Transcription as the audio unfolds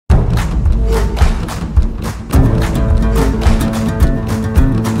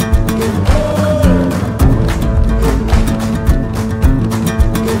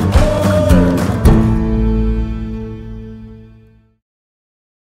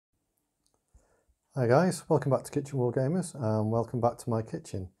Hi guys, welcome back to Kitchen War Gamers and welcome back to my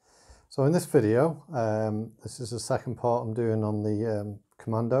kitchen. So in this video, this is the second part I'm doing on the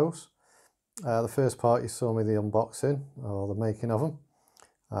commandos. The first part you saw me the unboxing or the making of them,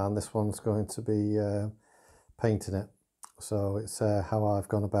 and this one's going to be painting it. So it's how I've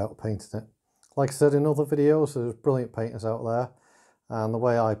gone about painting it. Like I said in other videos, there's brilliant painters out there, and the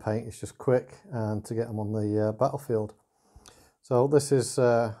way I paint is just quick and to get them on the battlefield. So this is,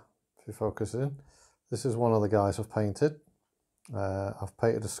 if you focus in, this is one of the guys I've painted. I've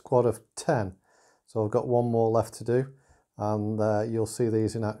painted a squad of 10, so I've got one more left to do, and you'll see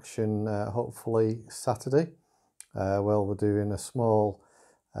these in action hopefully Saturday. Well, we're doing a small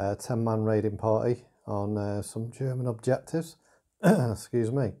 10-man raiding party on some German objectives,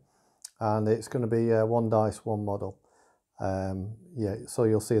 excuse me, and it's going to be one dice, one model. Yeah, so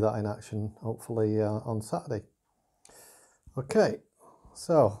you'll see that in action hopefully on Saturday. Okay,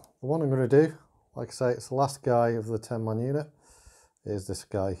 so the one I'm going to do, like I say, it's the last guy of the 10-man unit, is this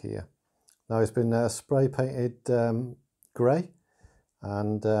guy here. Now he's been spray painted grey,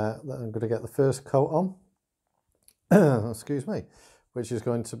 and I'm going to get the first coat on, excuse me, which is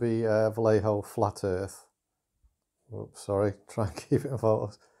going to be Vallejo Flat Earth. Oops, sorry, try and keep it in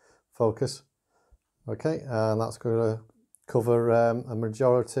focus. Okay, and that's going to cover a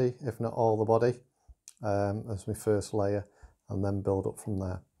majority, if not all, the body as my first layer, and then build up from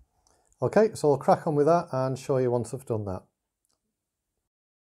there. Okay, so I'll crack on with that and show you once I've done that.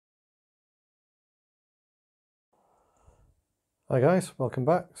 Hi guys, welcome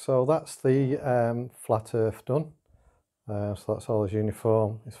back. So that's the flat earth done. So that's all his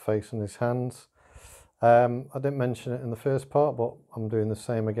uniform, his face and his hands. I didn't mention it in the first part, but I'm doing the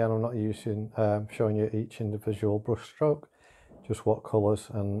same again. I'm not using showing you each individual brush stroke, just what colours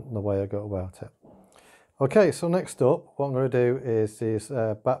and the way I go about it. Okay, so next up, what I'm going to do is his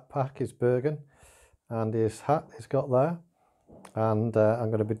backpack, his Bergen, and his hat he's got there. And I'm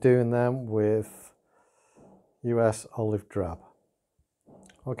going to be doing them with US Olive Drab.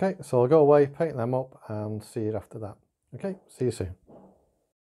 Okay, so I'll go away, paint them up, and see you after that. Okay, see you soon.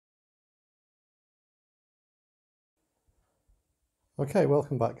 Okay,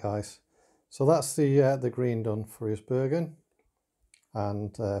 welcome back guys. So that's the green done for his Bergen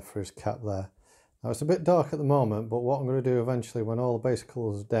and for his cap there. Now it's a bit dark at the moment, but what I'm going to do eventually, when all the base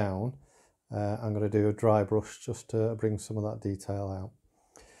colours are down, I'm going to do a dry brush just to bring some of that detail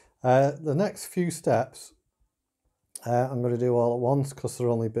out. The next few steps I'm going to do all at once because they're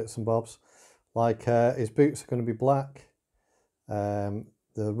only bits and bobs. Like his boots are going to be black. The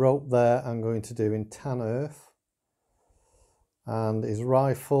rope there I'm going to do in tan earth. And his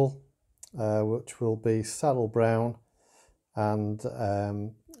rifle, which will be saddle brown, and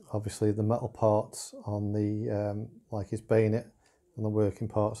obviously the metal parts on the like his bayonet and the working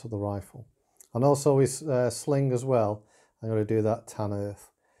parts of the rifle, and also his sling as well. I'm going to do that tan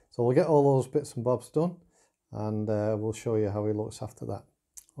earth. So we'll get all those bits and bobs done, and we'll show you how he looks after that.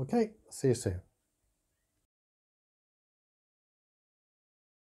 Okay, see you soon.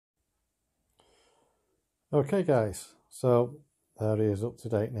 Okay guys, so there he is up to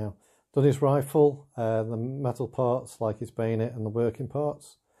date now. Done his rifle, the metal parts like his bayonet and the working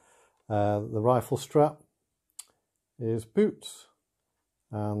parts, the rifle strap, his boots,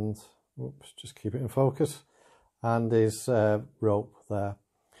 and oops, just keep it in focus, and his rope there.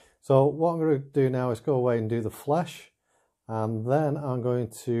 So what I'm going to do now is go away and do the flesh, and then I'm going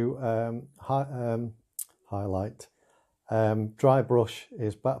to highlight, dry brush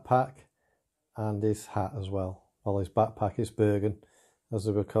his backpack and his hat as well. Well, his backpack is Bergen, as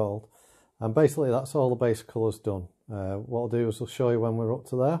they were called. And basically that's all the base colours done. What I'll do is I'll show you when we're up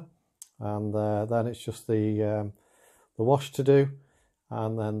to there, and then it's just the wash to do,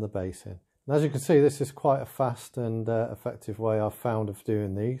 and then the basing. And as you can see, this is quite a fast and effective way I've found of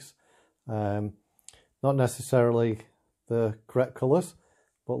doing these. Not necessarily the correct colours,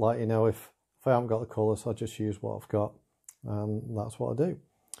 but like, you know, if I haven't got the colours, I'll just use what I've got, and that's what I do.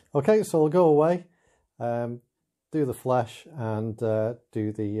 Okay, so I'll go away, do the flesh, and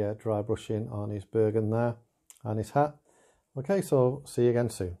do the dry brushing on his Bergen there and his hat. Okay, so see you again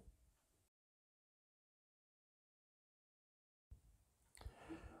soon.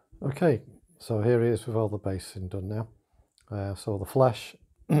 Okay, so here he is with all the basing done now. So the flesh,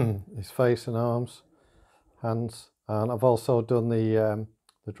 his face and arms, hands, and I've also done the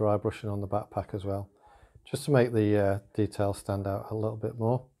dry brushing on the backpack as well, just to make the detail stand out a little bit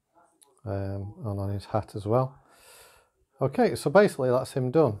more, and on his hat as well. Okay, so basically that's him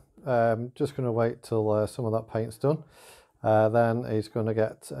done. Just going to wait till some of that paint's done. Then he's going to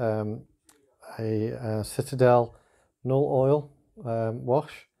get a Citadel null oil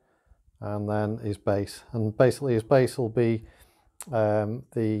wash, and then his base. And basically his base will be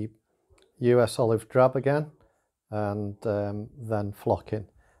the US olive drab again, and then flocking,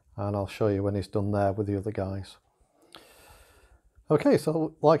 and I'll show you when he's done there with the other guys. Okay,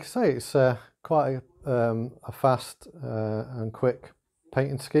 so like I say, it's quite a fast and quick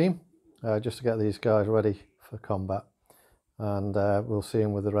painting scheme, just to get these guys ready for combat. And we'll see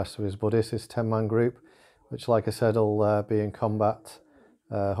him with the rest of his buddies, his 10-man group, which, like I said, will be in combat.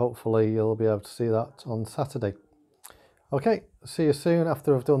 Hopefully you'll be able to see that on Saturday. Okay, see you soon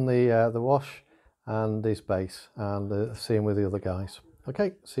after I've done the wash and his base, and see him with the other guys.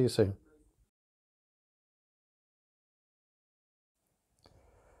 Okay, see you soon.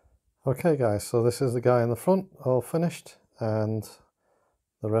 Okay guys, so this is the guy in the front, all finished, and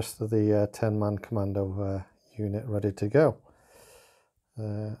the rest of the 10-man commando unit ready to go.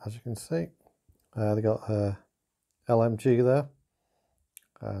 As you can see, they got LMG there,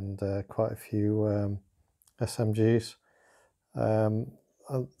 and quite a few SMGs.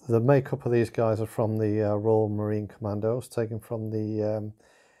 The makeup of these guys are from the Royal Marine Commandos, taken from the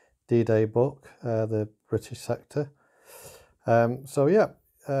D-Day book, the British sector. So yeah,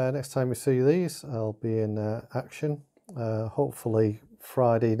 next time we see these, I'll be in action. Hopefully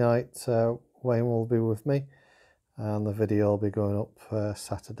Friday night Wayne will be with me, and the video will be going up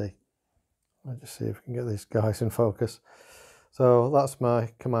Saturday. I'll just see if we can get these guys in focus. So that's my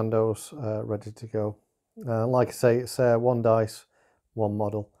commandos ready to go. Like I say, it's one dice, one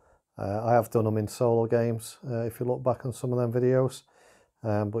model. I have done them in solo games, if you look back on some of them videos,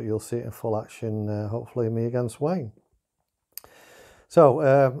 but you'll see it in full action, hopefully me against Wayne. So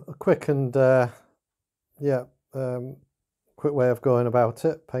a quick and quick way of going about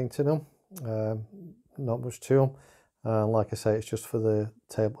it, painting them, not much to them. Like I say, it's just for the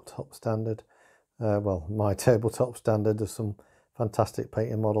tabletop standard. Well, my tabletop standard. There's some fantastic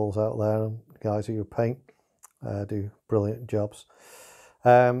painting models out there, and guys who paint do brilliant jobs.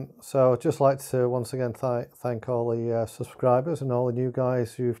 So I'd just like to once again thank all the subscribers and all the new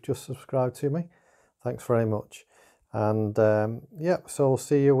guys who've just subscribed to me. Thanks very much. And yeah, so we'll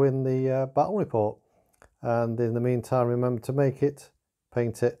see you in the battle report. And in the meantime, remember to make it,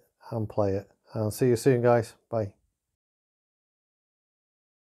 paint it, and play it. And see you soon, guys. Bye.